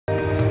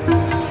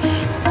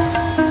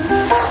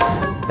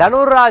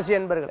தனுராசி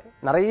என்பர்களே,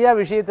 நிறைய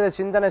விஷயத்துல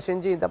சிந்தனை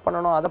செஞ்சு இதை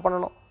பண்ணணும் அதை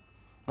பண்ணணும்,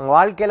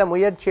 வாழ்க்கையில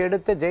முயற்சி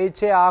எடுத்து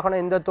ஜெயிச்சே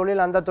ஆகணும், இந்த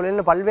தொழில் அந்த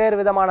தொழில்னு பல்வேறு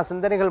விதமான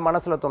சிந்தனைகள்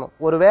மனசுல தோணும்.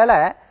 ஒருவேளை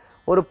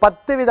ஒரு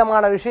 10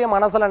 விதமான விஷயம்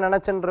மனசுல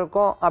நினைச்சுட்டு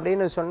இருக்கோம்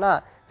அப்படின்னு சொன்னா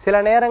சில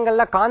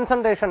நேரங்கள்ல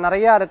கான்சன்ட்ரேஷன்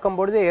நிறைய இருக்கும்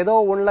பொழுது ஏதோ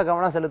ஒண்ணுல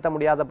கவனம் செலுத்த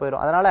முடியாத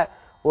போயிடும். அதனால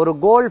ஒரு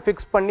கோல்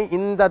பிக்ஸ் பண்ணி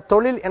இந்த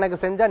தொழில் எனக்கு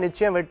செஞ்சா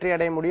நிச்சயம் வெற்றி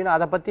அடைய முடியும்,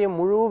 அதை பத்தி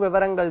முழு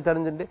விவரங்கள்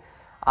தெரிஞ்சுட்டு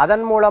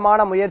அதன்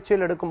மூலமான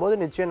முயற்சியில் எடுக்கும்போது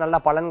நிச்சயம் நல்ல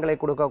பலன்களை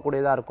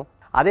கொடுக்கக்கூடியதா இருக்கும்.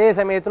 அதே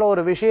சமயத்துல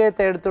ஒரு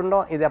விஷயத்தை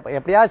எடுத்துட்டோம், இதை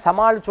எப்படியாவது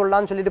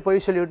சமாளிச்சுடலாம்னு சொல்லிட்டு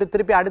போய் சொல்லிவிட்டு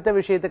திருப்பி அடுத்த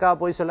விஷயத்துக்காக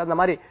போய் சொல்ல, அந்த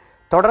மாதிரி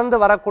தொடர்ந்து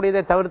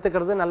வரக்கூடியதை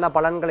தவிர்த்துக்கிறது நல்ல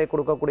பலன்களை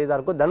கொடுக்கக்கூடியதா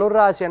இருக்கும்.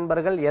 தனுராசி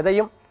என்பர்கள்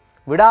எதையும்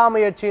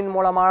விடாமுயற்சியின்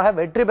மூலமாக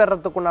வெற்றி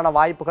பெறத்துக்குண்டான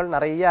வாய்ப்புகள்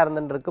நிறைய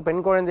இருந்துட்டு இருக்கு.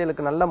 பெண்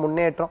குழந்தைகளுக்கு நல்ல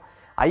முன்னேற்றம்,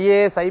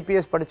 IAS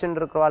IPS படிச்சுட்டு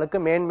இருக்கிறவர்களுக்கு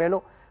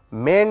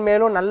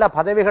மேன்மேலும் நல்ல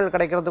பதவிகள்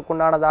கிடைக்கிறதுக்கு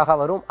உண்டானதாக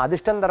வரும்.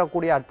 அதிர்ஷ்டம்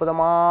தரக்கூடிய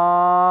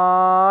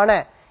அற்புதமான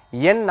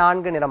எண்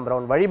 4 நிறம்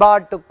பிரவுன்.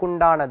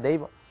 வழிபாட்டுக்குண்டான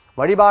தெய்வம்,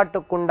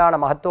 வழிபாட்டுக்குண்டான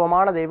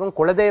மகத்துவமான தெய்வம்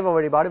குலதெய்வ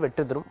வழிபாடு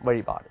வெற்றி தரும்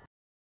வழிபாடு.